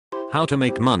How to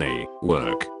make money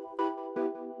work.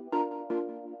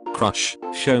 Crush,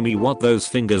 show me what those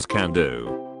fingers can do.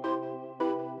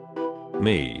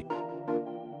 Me.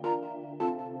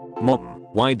 Mom,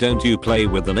 why don't you play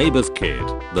with the neighbor's kid?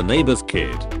 The neighbor's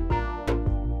kid.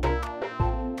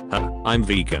 I'm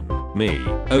vegan. Me.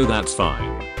 Oh, that's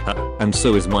fine. And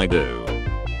so is my do.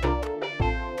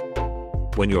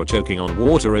 When you're choking on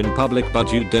water in public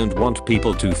but you don't want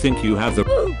people to think you have the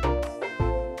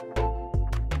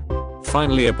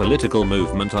Finally a political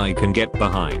movement I can get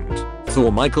behind.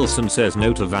 Thor Michelson says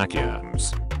no to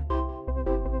vacuums.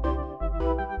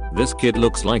 This kid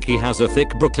looks like he has a thick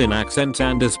Brooklyn accent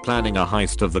and is planning a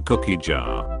heist of the cookie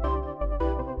jar.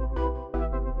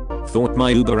 Thought my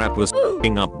Uber app was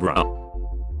f***ing up, bruh.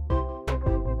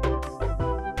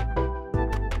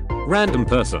 Random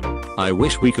person. I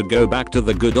wish we could go back to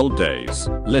the good old days.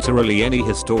 Literally any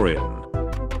historian.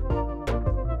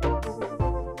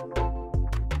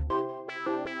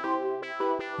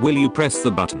 Will you press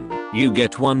the button? You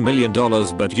get $1 million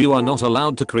but you are not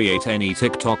allowed to create any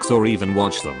TikToks or even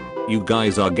watch them. You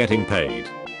guys are getting paid.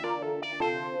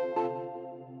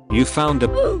 You found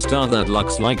a star that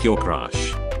looks like your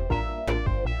crush.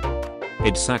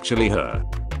 It's actually her.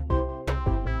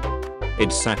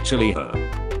 It's actually her.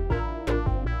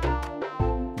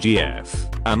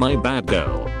 GF. Am I bad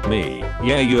girl? Me.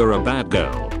 Yeah, you're a bad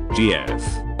girl.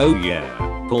 GF. Oh yeah.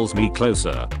 Pulls me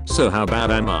closer. So how bad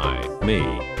am I? Me.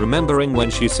 Remembering when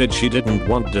she said she didn't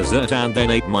want dessert and then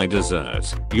ate my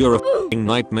dessert. You're a f***ing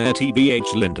nightmare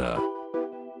TBH Linda.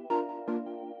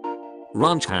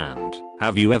 Ranch hand.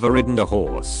 Have you ever ridden a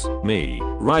horse? Me.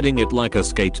 Riding it like a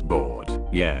skateboard.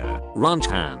 Yeah. Ranch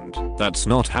hand. That's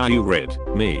not how you rid.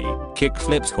 Me. Kick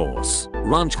flips horse.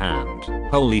 Ranch hand.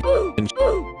 Holy f***ing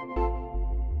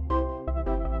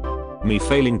Me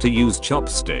failing to use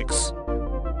chopsticks.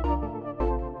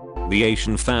 The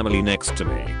Asian family next to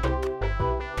me.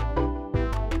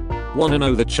 Wanna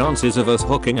know the chances of us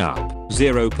hooking up?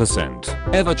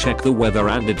 0%. Ever check the weather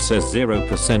and it says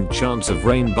 0% chance of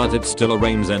rain but it still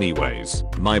rains anyways.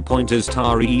 My point is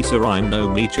Tari Issa, I'm no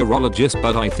meteorologist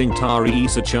but I think Tari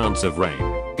Issa chance of rain.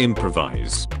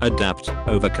 Improvise, adapt,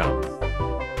 overcome.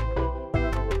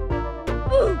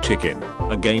 Chicken.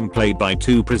 A game played by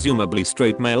two presumably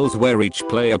straight males where each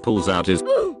player pulls out his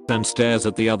and stares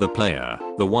at the other player.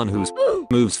 The one whose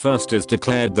moves first is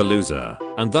declared the loser,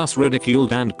 and thus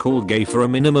ridiculed and called gay for a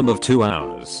minimum of 2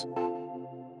 hours.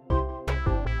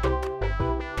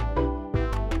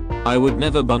 I would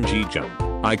never bungee jump.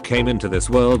 I came into this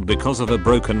world because of a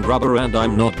broken rubber and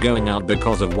I'm not going out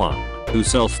because of one who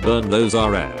self-burned. Those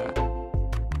are rare.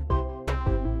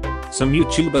 Some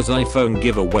YouTubers iPhone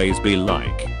giveaways be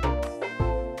like.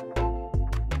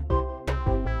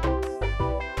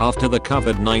 After the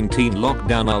COVID-19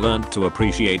 lockdown I learned to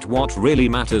appreciate what really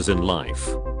matters in life.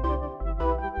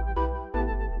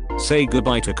 Say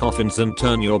goodbye to coffins and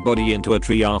turn your body into a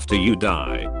tree after you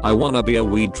die. I wanna be a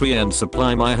weed tree and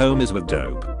supply my homies with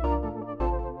dope.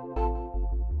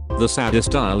 The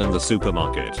saddest aisle in the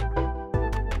supermarket.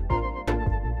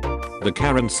 The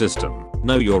Karen system.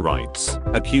 Know your rights.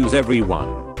 Accuse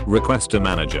everyone. Request a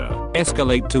manager.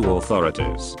 Escalate to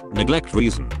authorities. Neglect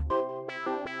reason.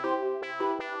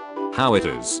 How it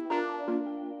is.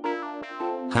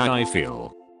 How I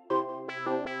feel.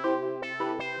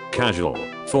 Casual.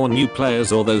 For new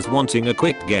players or those wanting a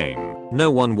quick game. No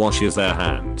one washes their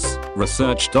hands.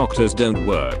 Research doctors don't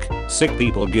work. Sick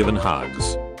people given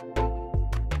hugs.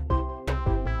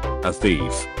 A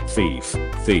thief. Thief.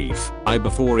 Thief. I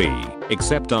before E.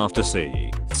 Except after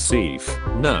C. Thief.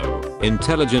 No.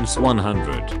 Intelligence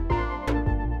 100.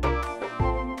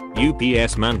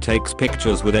 UPS man takes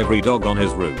pictures with every dog on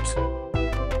his route.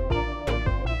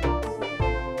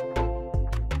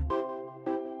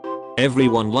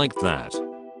 Everyone liked that.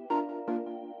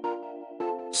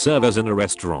 Servers in a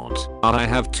restaurant. I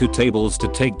have 2 tables to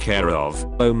take care of.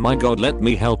 Oh my god, let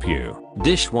me help you.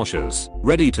 Dishwashers.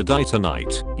 Ready to die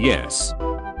tonight. Yes.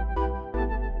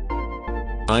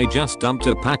 I just dumped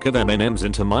a pack of M&Ms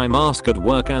into my mask at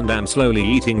work and am slowly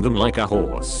eating them like a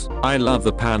horse. I love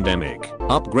the pandemic.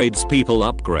 Upgrades people,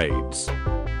 upgrades.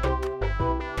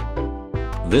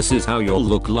 This is how you'll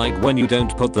look like when you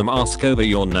don't put the mask over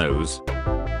your nose.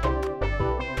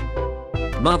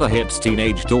 Mother hits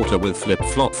teenage daughter with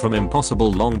flip-flop from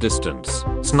impossible long distance.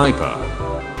 Sniper.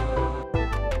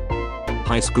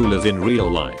 High schoolers in real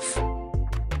life.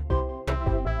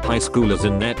 High schoolers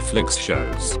in Netflix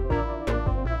shows.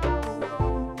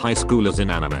 High schoolers in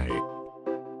anime.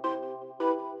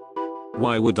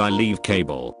 Why would I leave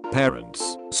cable?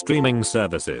 Parents. Streaming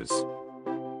services.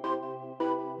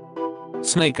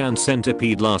 Snake and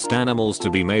centipede last animals to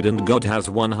be made and God has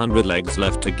 100 legs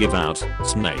left to give out.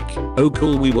 Snake. Oh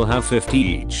cool, we will have 50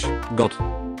 each. God.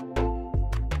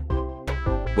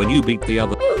 When you beat the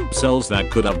other cells that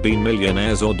could have been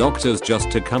millionaires or doctors just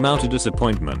to come out a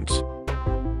disappointment.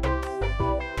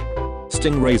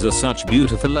 Stingrays are such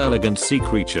beautiful elegant sea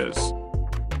creatures.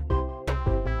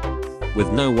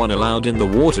 With no one allowed in the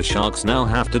water, sharks now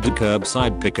have to do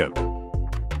curbside pickup.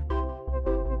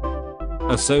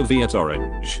 A Soviet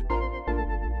orange.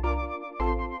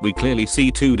 We clearly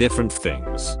see two different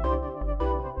things.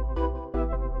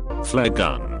 Flare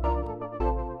gun.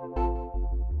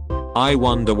 I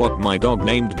wonder what my dog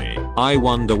named me. I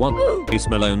wonder what Ace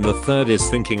Malone III is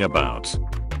thinking about.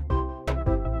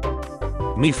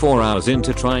 Me 4 hours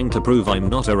into trying to prove I'm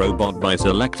not a robot by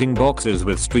selecting boxes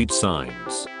with street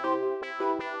signs.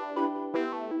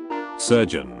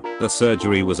 Surgeon. The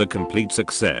surgery was a complete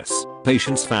success.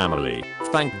 Patient's family.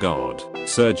 Thank God.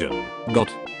 Surgeon.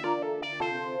 Got.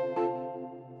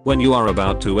 When you are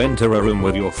about to enter a room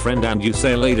with your friend and you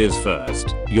say ladies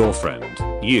first. Your friend.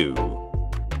 You.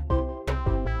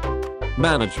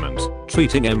 Management.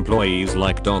 Treating employees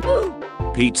like dog.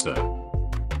 Pizza.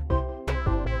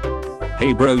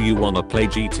 Hey bro, you wanna play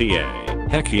GTA?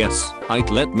 Heck yes, I'd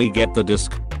let me get the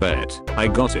disc. Bet. I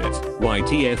got it.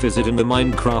 YTF is it in the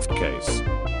Minecraft case?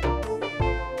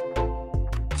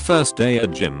 First day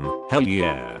at gym. Hell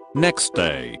yeah. Next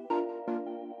day.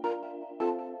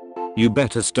 You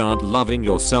better start loving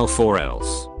yourself or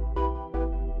else.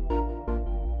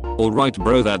 Alright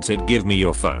bro, that's it, give me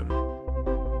your phone.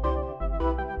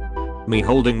 Me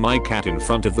holding my cat in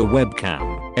front of the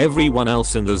webcam. Everyone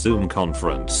else in the Zoom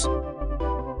conference.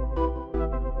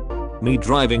 Me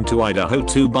driving to Idaho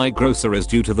to buy groceries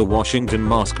due to the Washington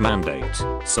mask mandate.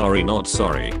 Sorry not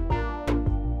sorry.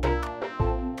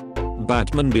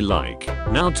 Batman be like,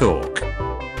 now talk.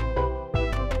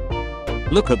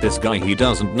 Look at this guy, he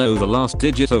doesn't know the last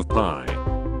digit of pi.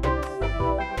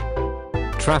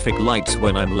 Traffic lights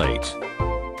when I'm late.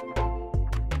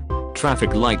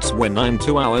 Traffic lights when I'm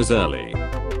 2 hours early.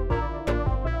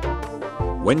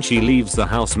 When she leaves the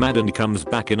house mad and comes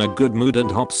back in a good mood and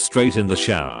hops straight in the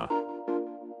shower.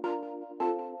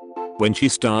 When she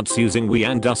starts using we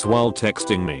and us while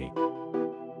texting me.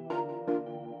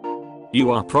 You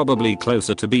are probably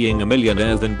closer to being a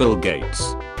millionaire than Bill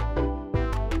Gates.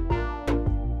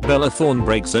 Bella Thorne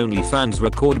breaks OnlyFans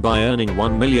record by earning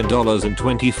 $1 million in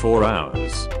 24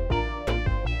 hours.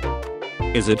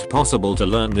 Is it possible to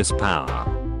learn this power?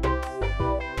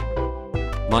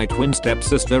 My twin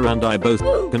stepsister and I both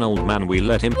an old man, we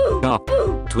let him up.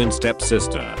 Twin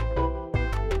stepsister.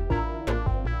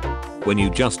 When you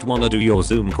just wanna do your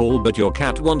Zoom call but your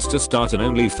cat wants to start an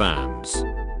OnlyFans.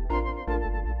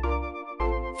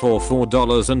 For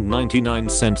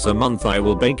 $4.99 a month I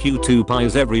will bake you 2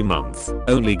 pies every month.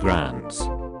 Only grands.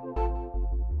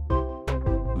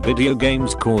 Video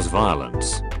games cause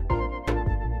violence.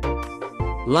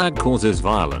 Lag causes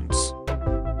violence.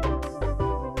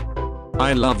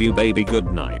 I love you baby,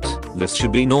 good night. This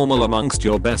should be normal amongst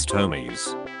your best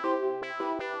homies.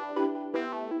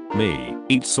 Me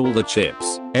eats all the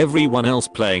chips, everyone else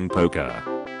playing poker.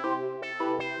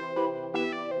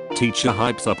 Teacher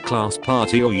hypes up class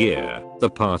party or year, the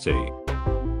party.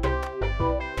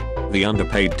 The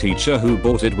underpaid teacher who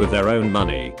bought it with their own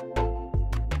money.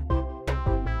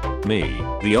 Me,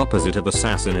 the opposite of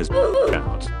assassin, is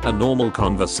out, a normal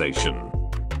conversation.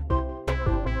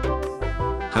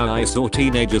 How I saw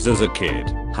teenagers as a kid,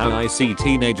 how I see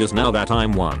teenagers now that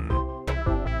I'm one.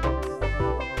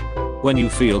 When you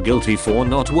feel guilty for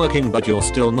not working but you're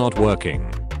still not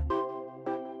working.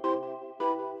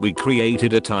 We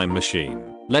created a time machine.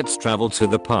 Let's travel to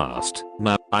the past.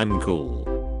 Now I'm cool.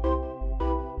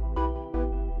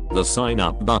 The sign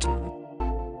up button.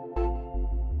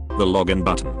 The login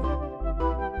button.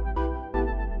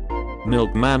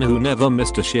 Milkman who never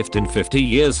missed a shift in 50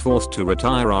 years forced to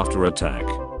retire after attack.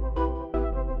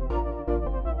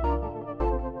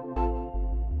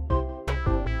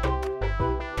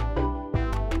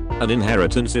 An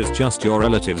inheritance is just your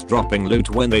relatives dropping loot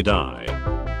when they die.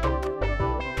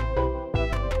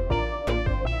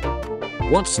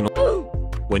 What's not?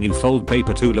 When you fold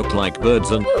paper to look like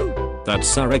birds and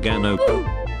that's oregano.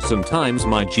 Sometimes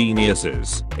my genius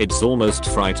is, it's almost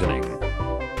frightening.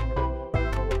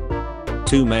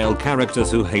 Two male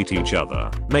characters who hate each other,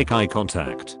 make eye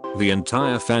contact, the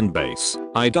entire fan base,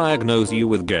 I diagnose you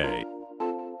with gay.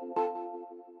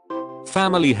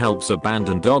 Family helps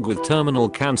abandoned dog with terminal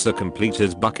cancer complete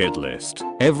his bucket list.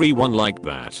 Everyone like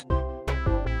that.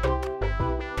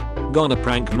 Gonna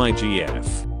prank my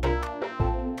GF.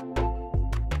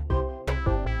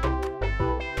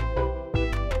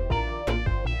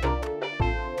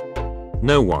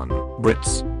 No one.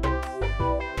 Brits.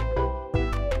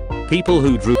 People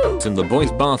who drew in the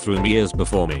boys' bathroom years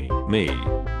before me. Me.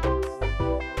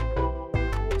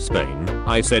 Spain.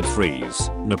 I said freeze.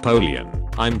 Napoleon.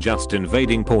 I'm just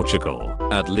invading Portugal.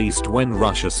 At least when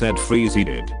Russia said freeze he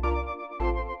did.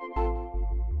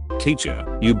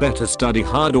 Teacher, you better study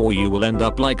hard or you will end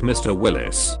up like Mr.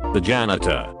 Willis, the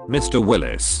janitor. Mr.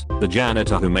 Willis, the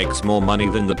janitor who makes more money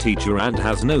than the teacher and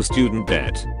has no student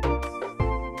debt.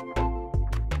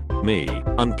 Me,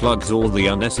 unplugs all the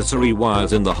unnecessary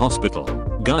wires in the hospital.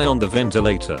 Guy on the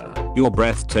ventilator, you're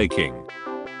breathtaking.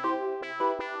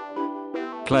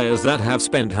 Players that have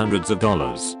spent hundreds of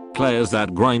dollars. Players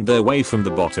that grind their way from the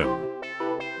bottom.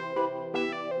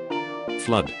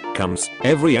 Flood comes.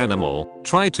 Every animal,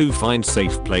 try to find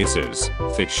safe places.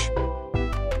 Fish.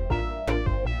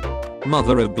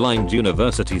 Mother of blind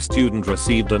university student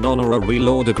received an honorary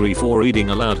law degree for reading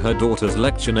aloud her daughter's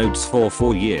lecture notes for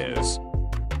 4 years.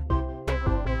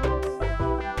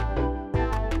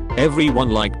 Everyone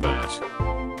like that.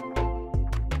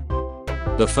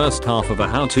 The first half of a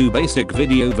how-to basic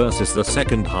video versus the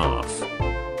second half.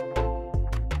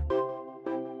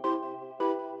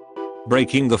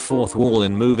 Breaking the fourth wall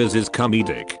in movies is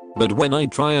comedic, but when I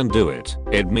try and do it,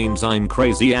 it means I'm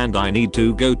crazy and I need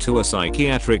to go to a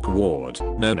psychiatric ward.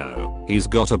 No, he's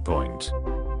got a point.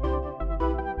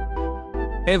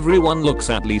 Everyone looks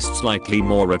at least slightly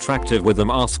more attractive with a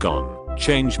mask on.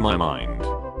 Change my mind.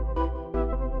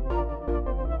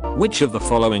 Which of the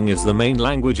following is the main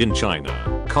language in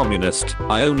China? Communist.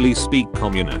 I only speak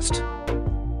communist.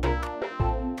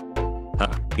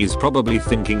 He's probably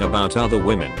thinking about other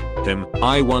women. Him.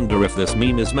 I wonder if this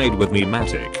meme is made with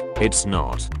Mematic. It's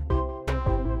not.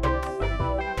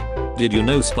 Did you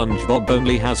know SpongeBob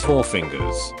only has 4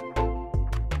 fingers?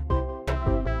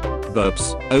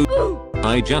 Burps. Oh,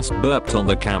 I just burped on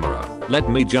the camera. Let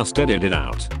me just edit it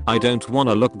out. I don't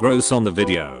wanna look gross on the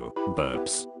video.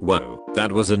 Burps. Whoa,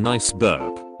 that was a nice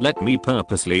burp. Let me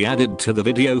purposely add it to the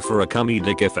video for a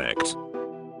comedic effect.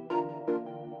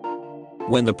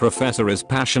 When the professor is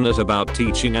passionate about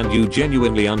teaching and you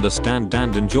genuinely understand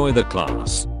and enjoy the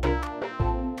class.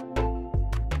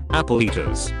 Apple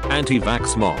eaters,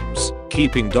 anti-vax moms,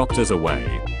 keeping doctors away.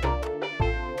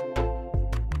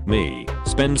 Me,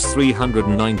 spends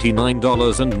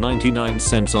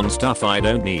 $399.99 on stuff I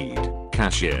don't need.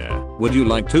 Cashier, would you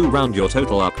like to round your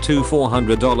total up to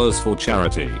 $400 for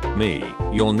charity? Me,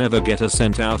 you'll never get a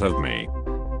cent out of me.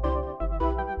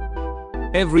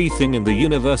 Everything in the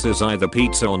universe is either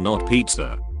pizza or not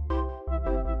pizza.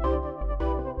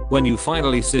 When you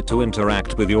finally sit to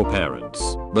interact with your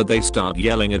parents, but they start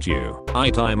yelling at you, I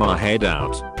time my head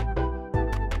out.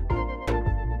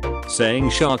 Saying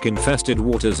shark infested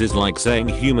waters is like saying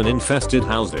human infested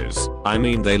houses. I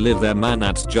mean they live there, man,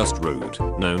 that's just rude.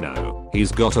 No,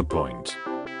 he's got a point.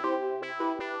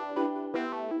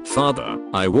 Father,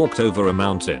 I walked over a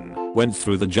mountain, went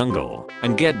through the jungle,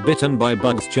 and get bitten by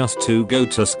bugs just to go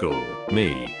to school.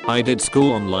 Me, I did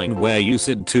school online where you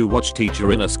sit to watch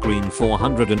teacher in a screen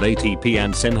 480p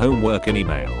and send homework in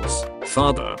emails.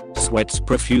 Father, sweats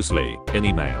profusely, in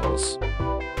emails.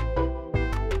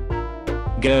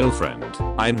 Girlfriend,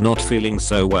 I'm not feeling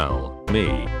so well.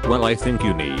 Me, well I think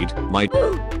you need my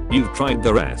You've tried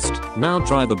the rest, now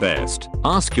try the best.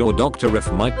 Ask your doctor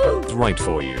if my right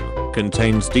for you.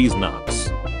 Contains these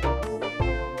nuts.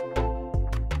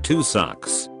 2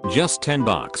 sucks, just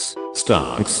 $10.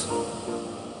 Starks.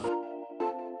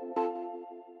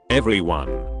 Everyone,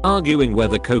 arguing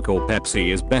whether Coke or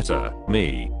Pepsi is better.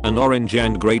 Me, an Orange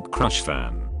and Grape Crush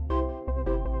fan.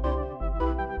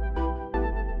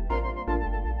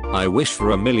 I wish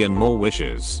for a million more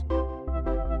wishes.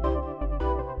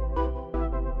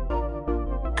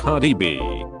 Cardi B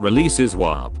releases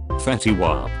WAP, Fetty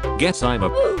WAP, guess I'm a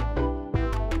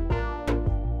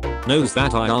knows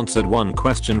that I answered one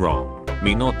question wrong.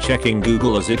 Me not checking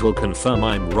Google as it will confirm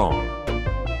I'm wrong.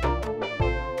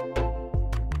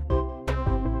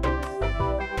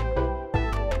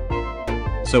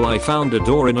 So I found a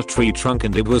door in a tree trunk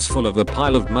and it was full of a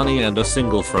pile of money and a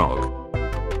single frog.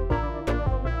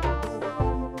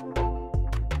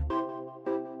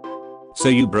 So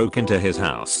you broke into his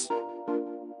house.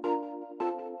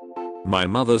 My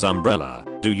mother's umbrella,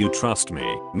 do you trust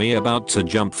me? Me about to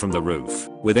jump from the roof,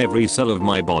 with every cell of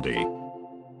my body.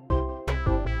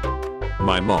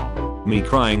 My mom, me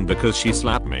crying because she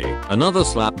slapped me, another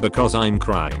slap because I'm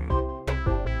crying.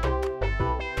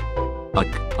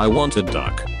 I want a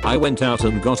duck, I went out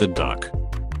and got a duck.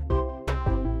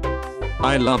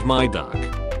 I love my duck.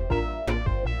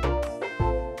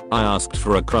 I asked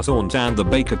for a croissant and the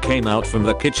baker came out from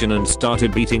the kitchen and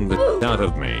started beating the out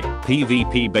of me.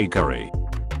 PvP bakery.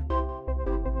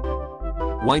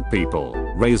 White people,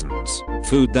 raisins,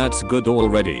 food that's good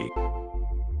already.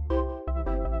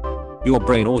 Your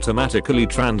brain automatically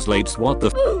translates what the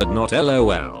f, not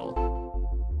lol.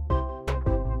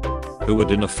 Who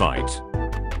would in a fight?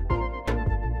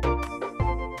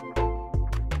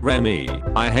 Remy,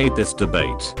 I hate this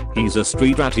debate. He's a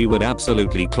street rat, he would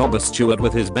absolutely clobber Stuart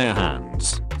with his bare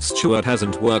hands. Stuart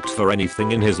hasn't worked for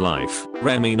anything in his life.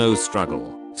 Remy knows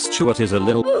struggle. Stuart is a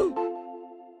little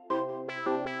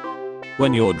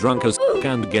when you're drunk as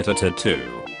and get a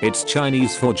tattoo, it's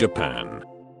Chinese for Japan.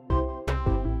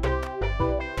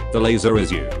 The laser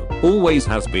is you. Always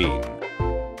has been.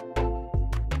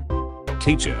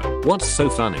 Teacher, what's so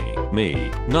funny?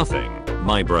 Me, nothing.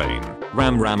 My brain.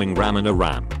 Ramming in a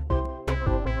ram.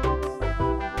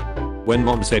 When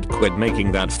mom said quit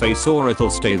making that face or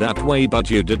it'll stay that way, but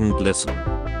you didn't listen.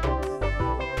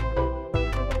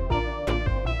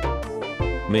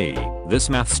 Me, this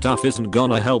math stuff isn't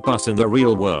gonna help us in the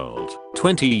real world.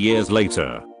 20 years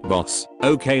later, boss,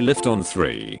 okay lift on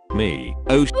 3. Me,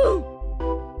 oh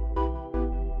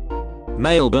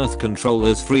male birth control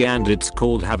is free and it's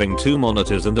called having 2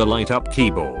 monitors and a light up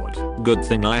keyboard. Good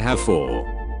thing I have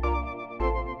 4.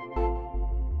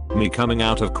 Me coming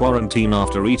out of quarantine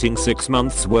after eating 6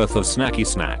 months worth of snacky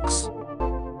snacks.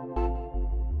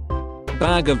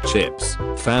 Bag of chips,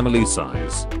 family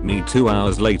size. Me 2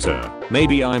 hours later,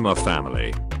 maybe I'm a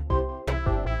family.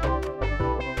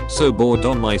 So bored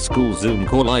on my school Zoom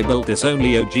call I built this,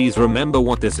 only OGs remember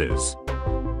what this is.